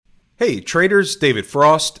Hey traders, David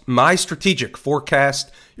Frost, my strategic forecast.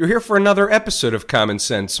 You're here for another episode of Common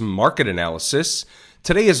Sense Market Analysis.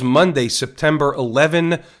 Today is Monday, September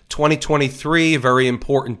 11, 2023, a very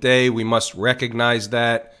important day. We must recognize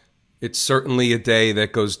that. It's certainly a day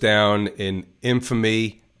that goes down in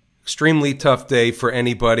infamy. Extremely tough day for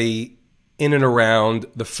anybody in and around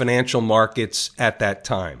the financial markets at that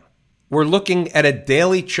time. We're looking at a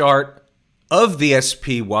daily chart of the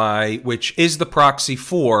SPY, which is the proxy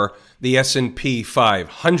for the S&P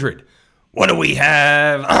 500. What do we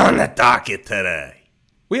have on the docket today?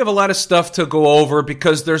 We have a lot of stuff to go over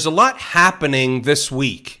because there's a lot happening this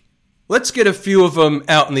week. Let's get a few of them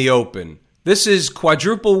out in the open. This is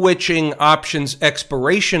quadruple witching options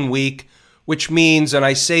expiration week, which means, and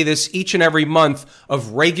I say this each and every month,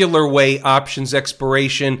 of regular way options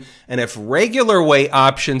expiration. And if regular way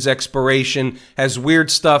options expiration has weird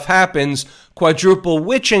stuff happens, quadruple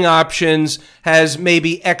witching options has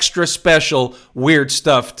maybe extra special weird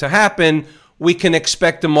stuff to happen. We can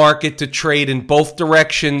expect the market to trade in both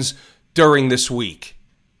directions during this week.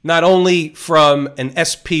 Not only from an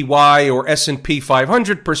SPY or S&P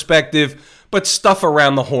 500 perspective, but stuff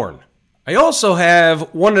around the horn. I also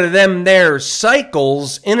have one of them there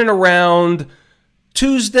cycles in and around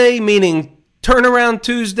Tuesday, meaning turnaround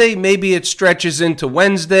Tuesday. Maybe it stretches into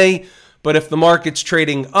Wednesday. But if the market's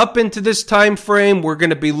trading up into this time frame, we're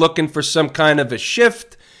going to be looking for some kind of a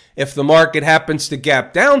shift. If the market happens to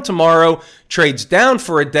gap down tomorrow, trades down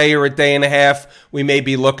for a day or a day and a half, we may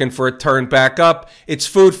be looking for a turn back up. It's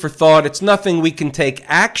food for thought. It's nothing we can take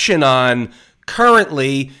action on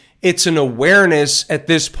currently. It's an awareness at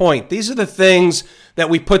this point. These are the things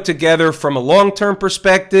that we put together from a long-term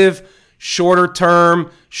perspective, shorter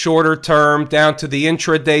term, down to the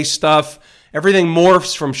intraday stuff. Everything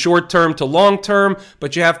morphs from short-term to long-term,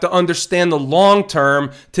 but you have to understand the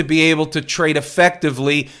long-term to be able to trade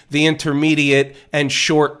effectively the intermediate and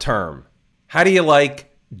short-term. How do you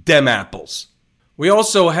like dem apples? We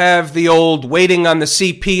also have the old waiting on the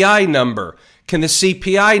CPI number. Can the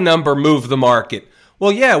CPI number move the market?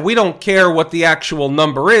 Well, yeah, we don't care what the actual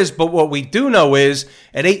number is, but what we do know is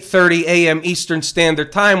at 8:30 a.m. Eastern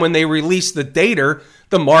Standard Time when they release the data,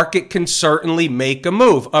 the market can certainly make a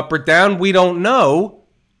move. Up or down, we don't know,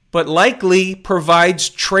 but likely provides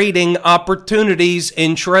trading opportunities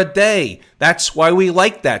intraday. That's why we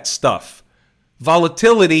like that stuff.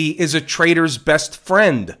 Volatility is a trader's best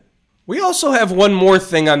friend. We also have one more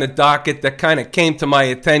thing on the docket that kind of came to my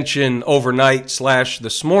attention overnight /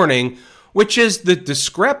 this morning, which is the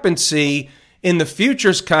discrepancy in the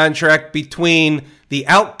futures contract between the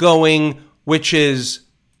outgoing, which is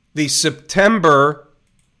the September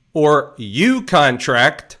or U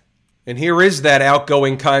contract, and here is that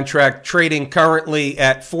outgoing contract trading currently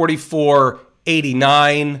at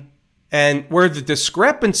 44.89, and where the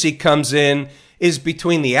discrepancy comes in is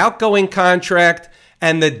between the outgoing contract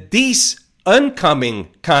and the DECE oncoming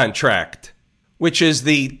contract, which is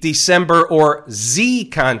the December or Z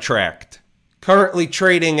contract, currently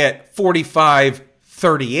trading at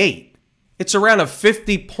 45.38. It's around a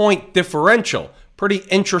 50-point differential. Pretty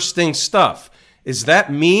interesting stuff. Does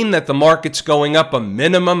that mean that the market's going up a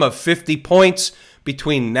minimum of 50 points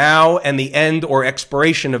between now and the end or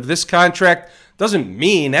expiration of this contract? Doesn't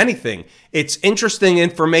mean anything. It's interesting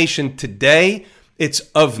information today. It's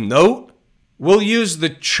of note. We'll use the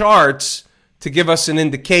charts to give us an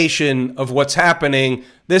indication of what's happening.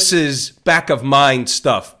 This is back of mind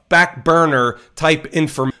stuff, back burner type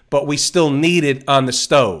information, but we still need it on the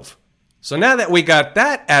stove. So now that we got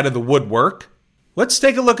that out of the woodwork, let's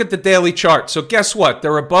take a look at the daily chart. So guess what?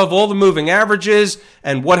 They're above all the moving averages,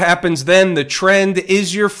 and what happens then? The trend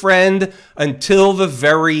is your friend until the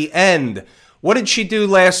very end. What did she do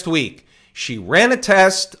last week? She ran a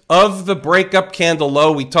test of the breakup candle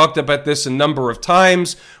low. We talked about this a number of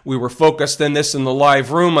times. We were focused on this in the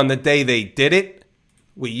live room on the day they did it.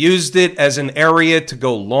 We used it as an area to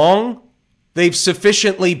go long. They've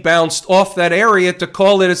sufficiently bounced off that area to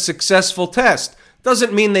call it a successful test.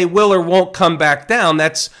 Doesn't mean they will or won't come back down.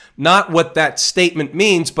 That's not what that statement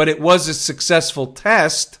means, but it was a successful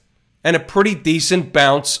test and a pretty decent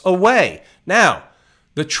bounce away. Now,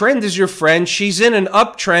 the trend is your friend. She's in an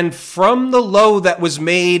uptrend from the low that was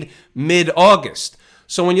made mid-August.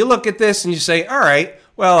 So when you look at this and you say, all right,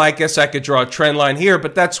 well, I guess I could draw a trend line here,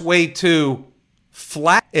 but that's way too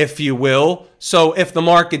flat, if you will. So if the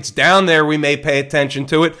market's down there, we may pay attention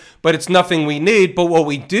to it, but it's nothing we need. But what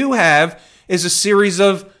we do have is a series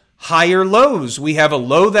of higher lows. We have a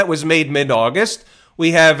low that was made mid-August.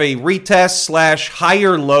 We have a retest /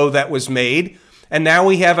 higher low that was made. And now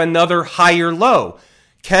we have another higher low.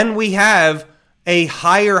 Can we have a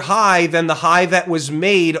higher high than the high that was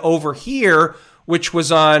made over here, which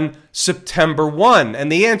was on September 1?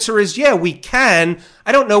 And the answer is, yeah, we can.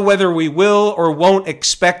 I don't know whether we will or won't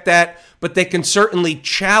expect that, but they can certainly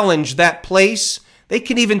challenge that place. They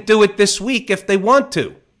can even do it this week if they want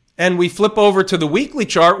to. And we flip over to the weekly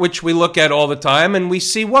chart, which we look at all the time, and we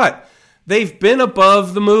see what? They've been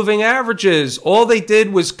above the moving averages. All they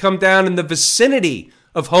did was come down in the vicinity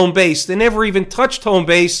of home base. They never even touched home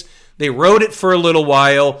base. They rode it for a little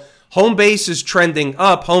while. Home base is trending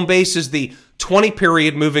up. Home base is the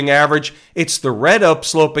 20-period moving average. It's the red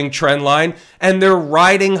upsloping trend line, and they're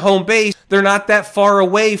riding home base. They're not that far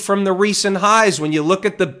away from the recent highs. When you look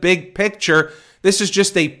at the big picture, this is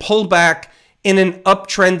just a pullback in an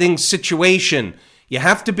uptrending situation. You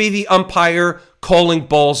have to be the umpire calling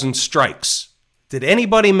balls and strikes. Did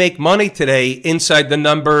anybody make money today inside the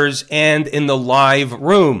numbers and in the live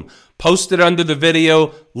room? Post it under the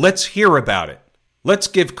video. Let's hear about it. Let's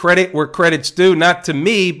give credit where credit's due, not to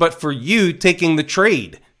me, but for you taking the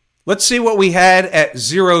trade. Let's see what we had at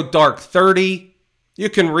 0 dark 30. You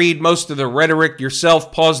can read most of the rhetoric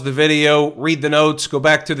yourself. Pause the video, read the notes, go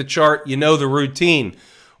back to the chart. You know the routine.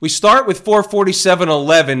 We start with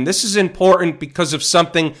 447.11. This is important because of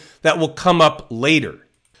something that will come up later.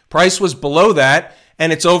 Price was below that,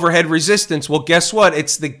 and it's overhead resistance. Well, guess what?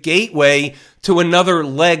 It's the gateway to another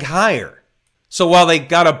leg higher. So while they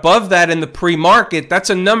got above that in the pre-market, that's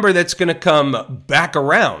a number that's going to come back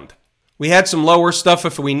around. We had some lower stuff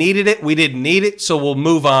if we needed it. We didn't need it, so we'll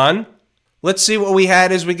move on. Let's see what we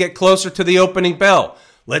had as we get closer to the opening bell.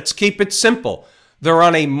 Let's keep it simple. They're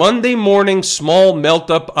on a Monday morning small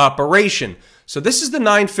melt-up operation. So this is the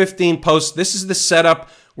 9:15 post. This is the setup.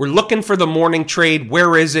 We're looking for the morning trade.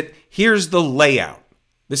 Where is it? Here's the layout.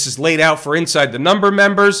 This is laid out for Inside the Number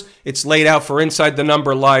members. It's laid out for Inside the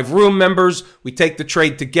Number live room members. We take the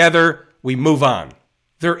trade together. We move on.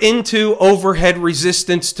 They're into overhead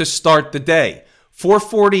resistance to start the day.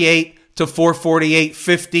 448 to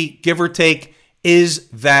 448.50, give or take, is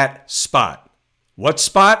that spot. What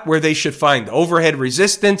spot? Where they should find overhead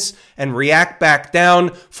resistance and react back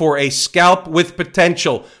down for a scalp with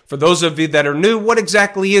potential. For those of you that are new, what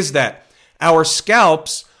exactly is that? Our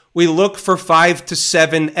scalps, we look for 5 to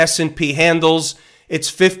 7 S&P handles. It's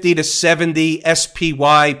 50 to 70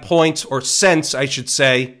 SPY points, or cents, I should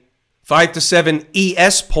say. 5 to 7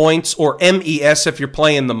 ES points, or MES if you're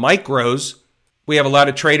playing the micros. We have a lot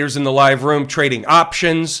of traders in the live room trading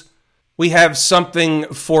options. We have something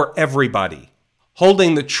for everybody.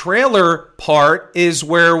 Holding the trailer part is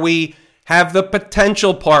where we have the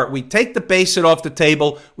potential part. We take the basic off the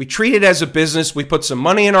table. We treat it as a business. We put some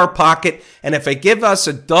money in our pocket. And if they give us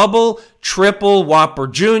a double, triple, Whopper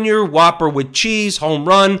Jr., Whopper with cheese, home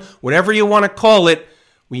run, whatever you want to call it,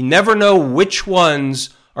 we never know which ones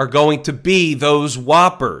are going to be those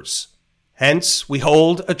Whoppers. Hence, we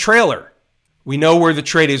hold a trailer. We know where the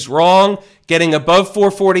trade is wrong. Getting above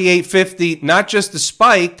 448.50, not just a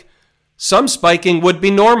spike. Some spiking would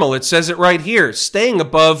be normal. It says it right here. Staying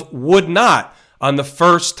above would not on the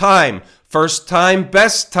first time. First time,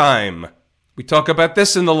 best time. We talk about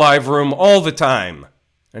this in the live room all the time.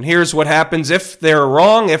 And here's what happens if they're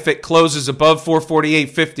wrong. If it closes above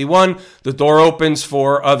 448.51, the door opens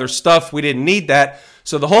for other stuff. We didn't need that.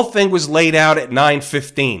 So the whole thing was laid out at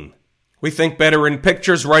 9:15. We think better in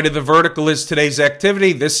pictures. Right of the vertical is today's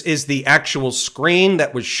activity. This is the actual screen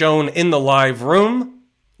that was shown in the live room.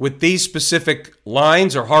 With these specific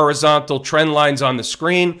lines or horizontal trend lines on the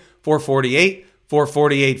screen, 448,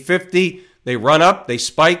 448.50, they run up, they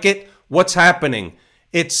spike it. What's happening?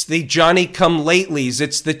 It's the Johnny-come-latelys.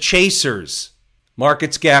 It's the chasers.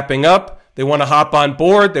 Market's gapping up. They want to hop on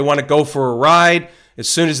board. They want to go for a ride. As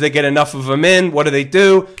soon as they get enough of them in, what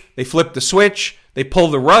do? They flip the switch. They pull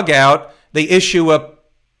the rug out. They issue a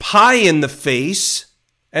pie in the face.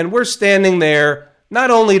 And we're standing there not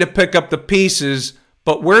only to pick up the pieces,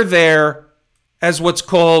 but we're there as what's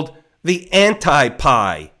called the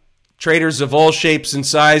anti-pie. Traders of all shapes and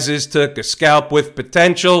sizes took a scalp with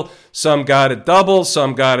potential. Some got a double,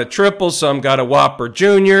 some got a triple, some got a Whopper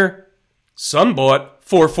Jr. Some bought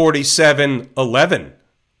 447.11.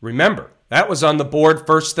 Remember, that was on the board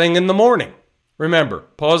first thing in the morning. Remember,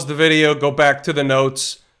 pause the video, go back to the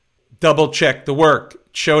notes, double check the work.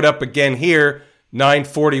 It showed up again here.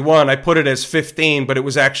 9:41. I put it as 15, but it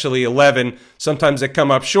was actually 11. Sometimes they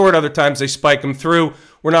come up short. Other times they spike them through.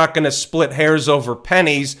 We're not going to split hairs over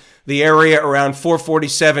pennies. The area around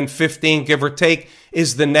 447.15, give or take,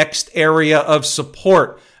 is the next area of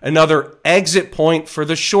support. Another exit point for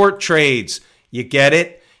the short trades. You get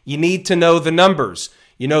it? You need to know the numbers.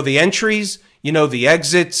 You know the entries. You know the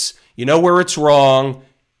exits. You know where it's wrong.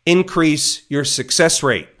 increase your success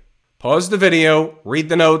rate. Pause the video, read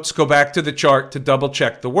the notes, go back to the chart to double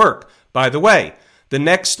check the work. By the way, the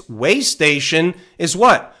next way station is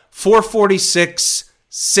what?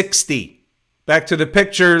 446.60. Back to the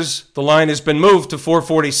pictures, the line has been moved to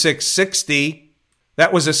 446.60.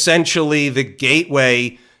 That was essentially the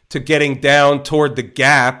gateway to getting down toward the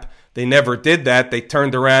gap. They never did that. They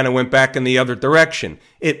turned around and went back in the other direction.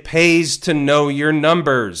 It pays to know your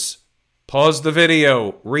numbers. Pause the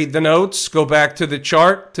video, read the notes, go back to the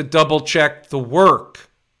chart to double check the work.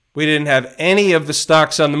 We didn't have any of the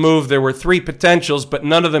stocks on the move. There were 3 potentials, but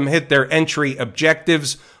none of them hit their entry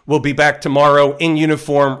objectives. We'll be back tomorrow in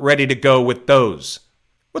uniform, ready to go with those.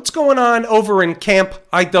 What's going on over in Camp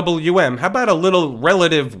IWM? How about a little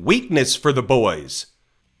relative weakness for the boys?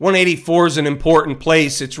 184 is an important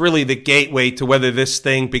place. It's really the gateway to whether this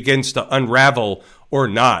thing begins to unravel or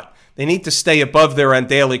not. They need to stay above there on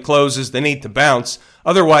daily closes. They need to bounce.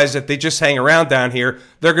 Otherwise, if they just hang around down here,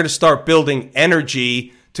 they're going to start building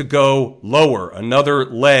energy to go lower, another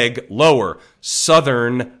leg lower,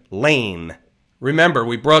 Southern Lane. Remember,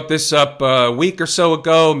 we brought this up a week or so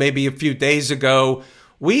ago, maybe a few days ago.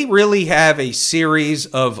 We really have a series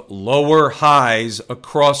of lower highs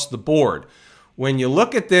across the board. When you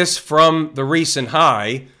look at this from the recent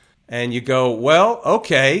high and you go, well,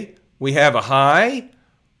 okay, we have a high,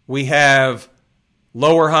 we have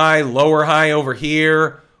lower high over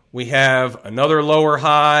here, we have another lower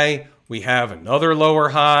high, we have another lower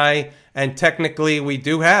high, and technically we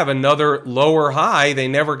do have another lower high. They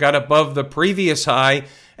never got above the previous high,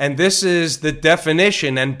 and this is the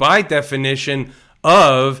definition, and by definition,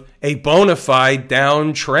 of a bona fide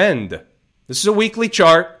downtrend. This is a weekly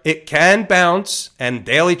chart. It can bounce, and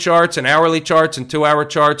daily charts and hourly charts and 2-hour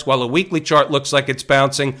charts, while a weekly chart looks like it's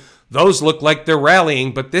bouncing, those look like they're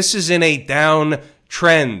rallying, but this is in a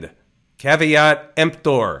downtrend. Caveat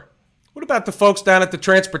emptor. What about the folks down at the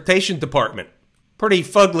transportation department? Pretty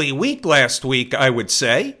fugly week last week, I would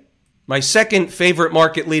say. My second favorite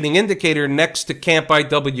market leading indicator next to Camp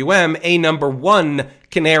IWM, a number 1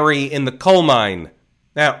 canary in the coal mine.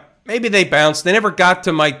 Now, maybe they bounced. They never got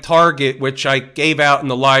to my target, which I gave out in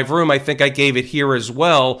the live room. I think I gave it here as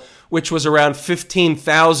well, which was around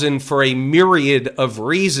 15,000 for a myriad of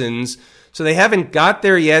reasons. So they haven't got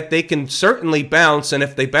there yet. They can certainly bounce, and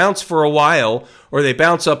if they bounce for a while or they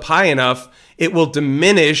bounce up high enough, it will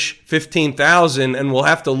diminish 15,000 and we'll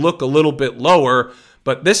have to look a little bit lower.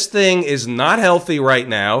 But this thing is not healthy right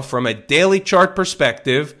now from a daily chart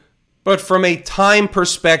perspective. But from a time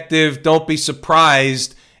perspective, don't be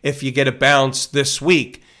surprised if you get a bounce this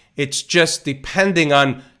week. It's just depending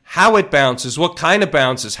on how it bounces, what kind of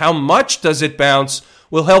bounces, how much does it bounce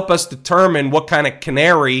will help us determine what kind of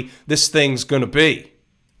canary this thing's going to be.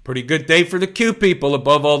 Pretty good day for the Q people.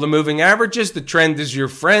 Above all the moving averages, the trend is your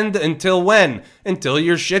friend until when? Until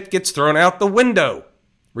your shit gets thrown out the window.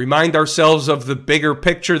 Remind ourselves of the bigger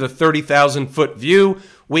picture, the 30,000-foot view.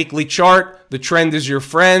 Weekly chart, the trend is your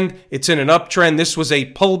friend. It's in an uptrend. This was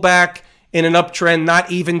a pullback in an uptrend,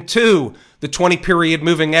 not even to the 20-period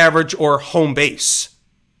moving average or home base.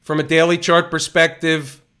 From a daily chart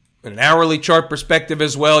perspective, an hourly chart perspective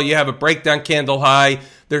as well, you have a breakdown candle high.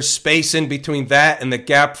 There's space in between that and the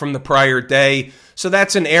gap from the prior day. So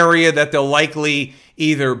that's an area that they'll likely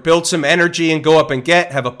either build some energy and go up and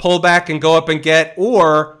get, have a pullback and go up and get,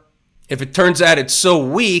 or if it turns out it's so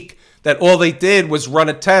weak that all they did was run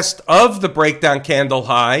a test of the breakdown candle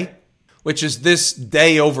high, which is this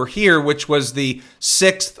day over here, which was the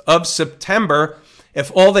 6th of September.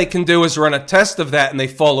 If all they can do is run a test of that and they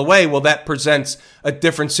fall away, well, that presents a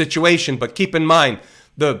different situation. But keep in mind,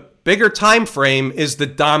 the bigger time frame is the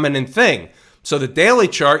dominant thing. So the daily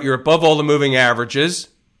chart, you're above all the moving averages.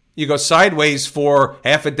 You go sideways for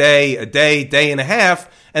half a day, day and a half,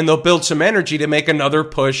 and they'll build some energy to make another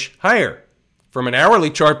push higher. From an hourly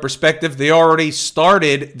chart perspective, they already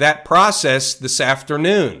started that process this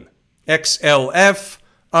afternoon. XLF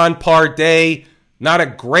on par day. Not a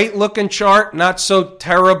great looking chart, not so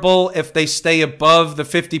terrible if they stay above the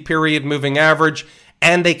 50-period moving average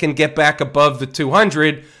and they can get back above the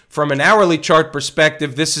 200. From an hourly chart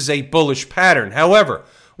perspective, this is a bullish pattern. However,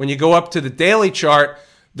 when you go up to the daily chart,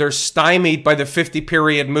 they're stymied by the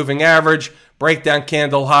 50-period moving average, breakdown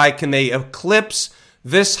candle high. Can they eclipse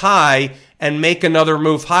this high and make another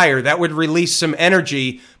move higher? That would release some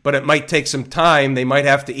energy, but it might take some time. They might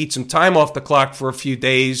have to eat some time off the clock for a few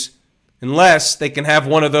days, unless they can have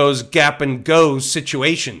one of those gap and go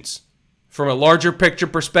situations. From a larger picture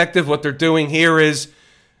perspective, what they're doing here is,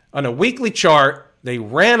 on a weekly chart, they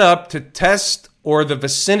ran up to test or in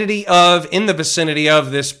the vicinity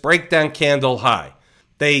of this breakdown candle high.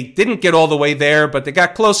 They didn't get all the way there, but they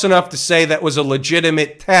got close enough to say that was a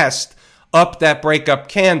legitimate test up that breakdown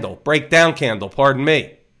candle, pardon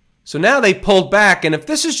me. So now they pulled back, and if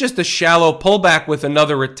this is just a shallow pullback with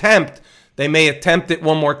another attempt, they may attempt it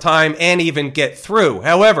one more time and even get through.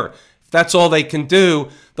 However, if that's all they can do,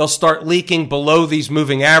 they'll start leaking below these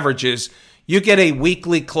moving averages. You get a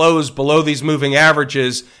weekly close below these moving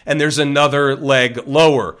averages, and there's another leg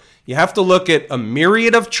lower. You have to look at a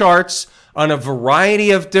myriad of charts on a variety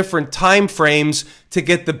of different time frames to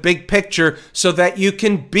get the big picture so that you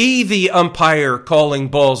can be the umpire calling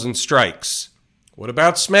balls and strikes. What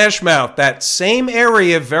about Smashmouth? That same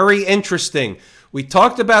area, very interesting. We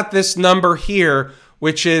talked about this number here,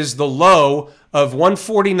 which is the low of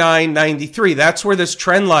 149.93. That's where this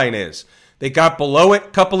trend line is. They got below it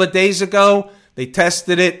a couple of days ago. They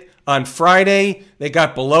tested it on Friday. They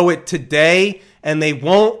got below it today, and they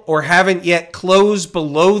won't or haven't yet closed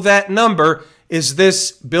below that number. Is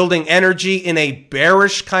this building energy in a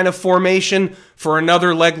bearish kind of formation for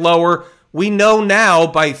another leg lower? We know now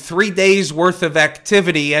by 3 days worth of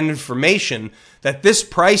activity and information that this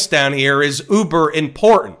price down here is uber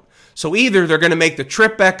important. So either they're going to make the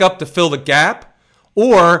trip back up to fill the gap,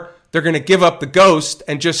 or they're going to give up the ghost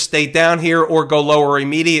and just stay down here or go lower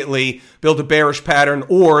immediately, build a bearish pattern,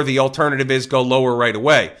 or the alternative is go lower right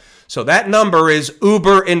away. So that number is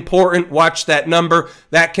uber important. Watch that number.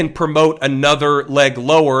 That can promote another leg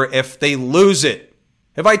lower if they lose it.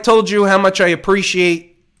 Have I told you how much I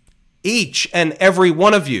appreciate each and every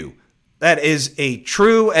one of you? That is a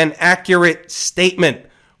true and accurate statement.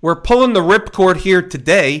 We're pulling the ripcord here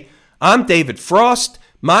today. I'm David Frost,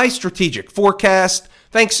 my strategic forecast.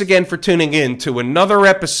 Thanks again for tuning in to another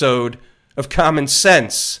episode of Common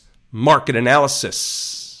Sense Market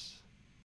Analysis.